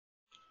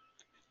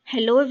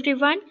Hello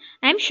everyone,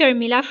 I'm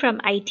Sharmila from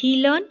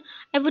iTeLearn.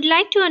 I would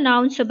like to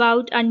announce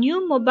about a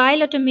new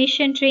mobile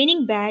automation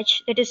training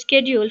batch that is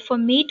scheduled for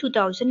May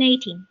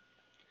 2018.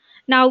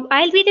 Now,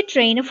 I'll be the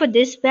trainer for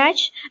this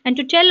batch, and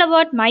to tell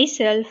about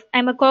myself,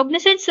 I'm a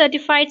Cognizant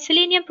certified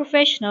Selenium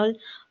professional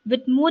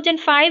with more than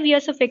 5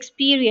 years of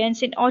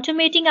experience in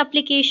automating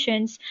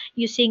applications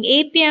using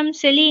Appium,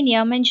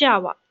 Selenium, and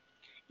Java.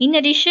 In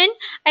addition,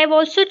 I've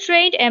also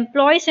trained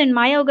employees in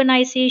my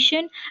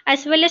organization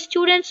as well as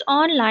students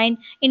online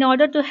in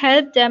order to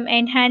help them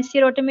enhance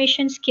their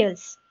automation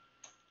skills.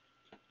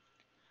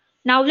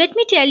 Now, let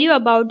me tell you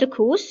about the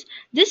course.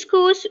 This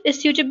course is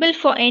suitable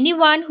for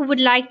anyone who would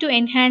like to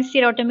enhance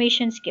their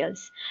automation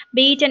skills.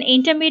 Be it an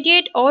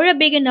intermediate or a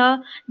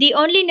beginner, the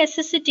only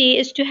necessity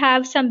is to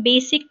have some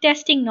basic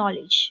testing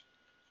knowledge.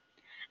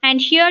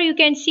 And here you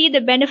can see the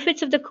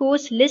benefits of the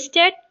course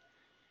listed.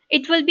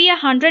 It will be a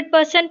 100%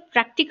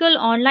 practical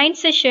online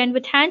session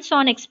with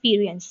hands-on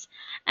experience.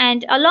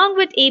 And along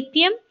with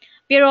Appium,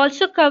 we are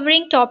also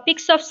covering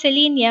topics of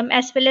Selenium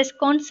as well as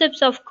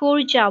concepts of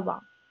core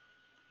Java.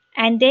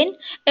 And then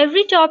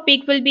every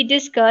topic will be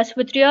discussed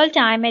with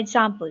real-time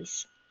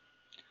examples.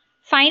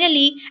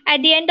 Finally,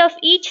 at the end of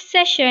each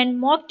session,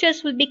 mock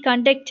tests will be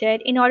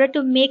conducted in order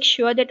to make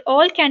sure that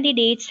all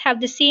candidates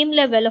have the same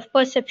level of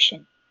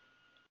perception.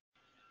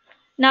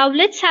 Now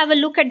let's have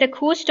a look at the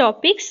course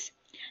topics.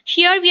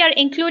 Here we are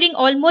including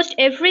almost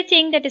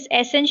everything that is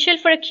essential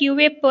for a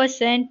QA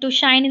person to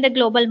shine in the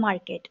global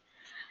market.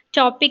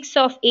 Topics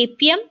of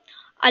Appium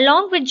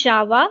along with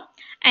Java,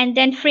 and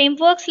then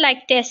frameworks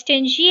like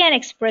TestNG and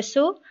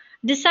Espresso,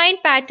 design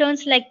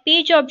patterns like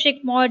page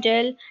object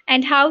model,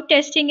 and how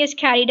testing is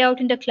carried out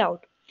in the cloud.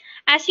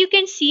 As you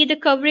can see, the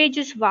coverage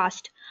is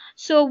vast.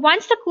 So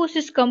once the course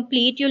is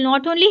complete, you'll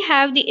not only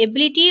have the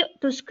ability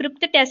to script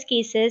the test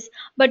cases,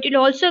 but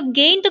you'll also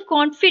gain the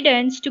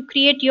confidence to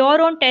create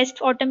your own test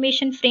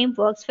automation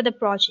frameworks for the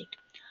project.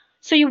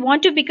 So you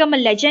want to become a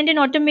legend in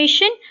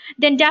automation?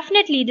 Then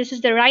definitely this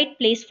is the right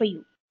place for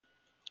you.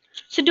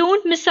 So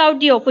don't miss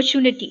out the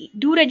opportunity.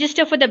 Do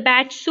register for the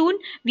batch soon.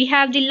 We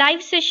have the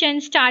live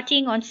session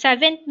starting on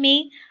 7th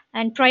May,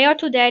 and prior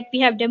to that we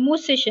have demo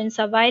sessions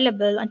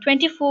available on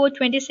 24th,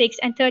 26th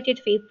and 30th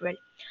of April.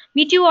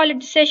 Meet you all at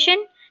the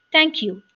session. Thank you.